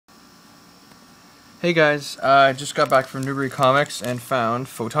Hey guys, I just got back from Newbury Comics and found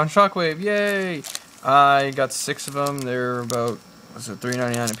Photon Shockwave, yay! I got 6 of them, they're about, was it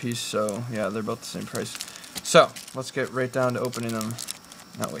 $3.99 a piece, so yeah, they're about the same price. So, let's get right down to opening them,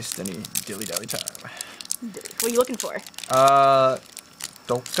 not waste any dilly-dally time. What are you looking for?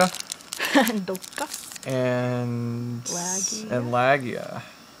 Dolka. Dolka. And Lagia.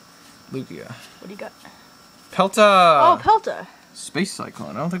 Lugia. What do you got? Pelta! Oh, Pelta! Space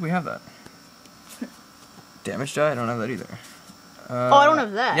Cyclone, I don't think we have that. Damage die? I don't have that either. Oh, I don't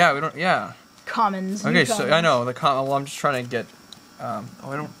have that. Yeah, we don't. Yeah. Commons. Okay, so I know the well, I'm just trying to get. Oh,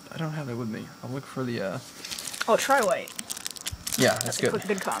 I don't have that with me. I'll look for the. Oh, try white. Yeah, that's good.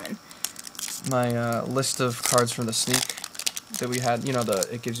 Good common. My list of cards from the sneak that we had. You know,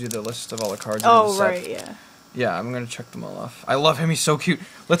 it gives you the list of all the cards. Oh, in the right, set. yeah. Yeah, I'm gonna check them all off. I love him. He's so cute.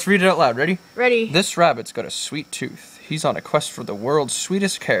 Let's read it out loud. Ready? Ready. This rabbit's got a sweet tooth. He's on a quest for the world's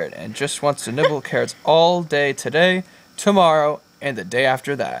sweetest carrot and just wants to nibble carrots all day today, tomorrow, and the day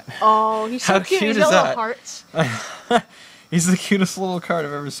after that. Oh, he's so cute. He's got little hearts. He's the cutest little card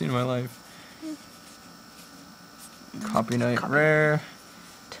I've ever seen in my life. Copy Knight Rare.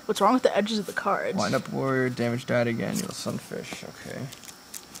 What's wrong with the edges of the cards? Wind Up Warrior, Damage Died again, You'll Sunfish. Okay.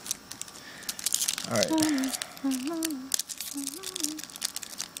 Alright.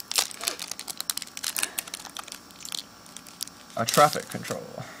 A traffic control.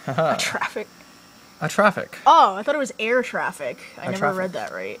 A traffic? A traffic. Oh, I thought it was air traffic. I never read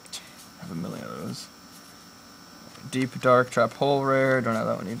that right. I have a million of those. Deep Dark Trap Hole Rare. Don't have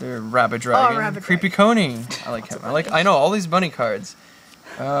that one either. Rabbit Dragon. Oh, Rabbit Creepy Dragon. Coney. I like him. I know all these bunny cards.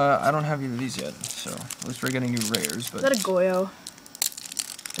 I don't have either of these yet, so at least we're getting new rares. But is that a Goyo?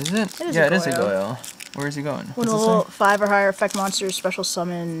 Is it? It is yeah, a it is a Goyo. Goyo. Where is he going? When a level 5 or higher effect monster is special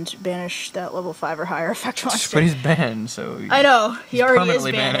summoned, banish that level 5 or higher effect monster. But he's banned, so I know, he already is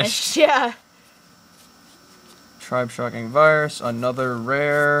permanently banished. Yeah. Tribe Shocking Virus, another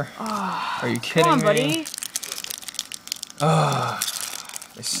rare. Oh, are you kidding come on, me? buddy.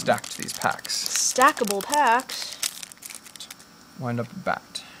 They stacked these packs. Stackable packs. Wind Up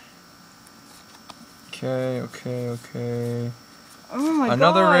Bat. Okay. Oh my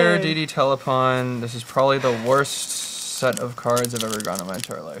Another God. rare DD Telepon. This is probably the worst set of cards I've ever gotten in my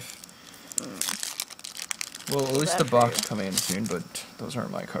entire life. Well, at least the box coming in soon, but those aren't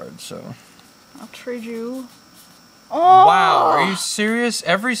my cards, so. I'll trade you. Oh! Wow, are you serious?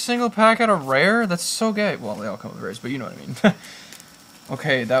 Every single pack had a rare? That's so gay. Well, they all come with rares, but you know what I mean.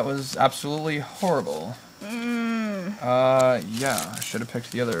 Okay, that was absolutely horrible. Yeah, I should have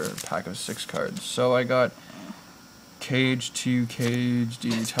picked the other pack of 6 cards. So I got Cage, 2 Cage,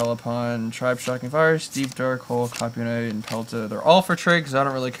 DD Telepon, Tribe Shocking Virus, Deep Dark Hole, Copy Knight, and Pelta. They're all for trade because I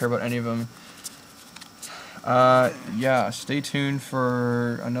don't really care about any of them. Yeah, stay tuned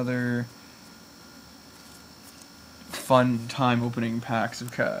for another fun time opening packs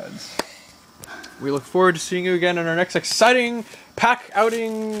of cards. We look forward to seeing you again in our next exciting pack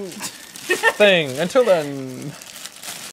outing thing. Until then.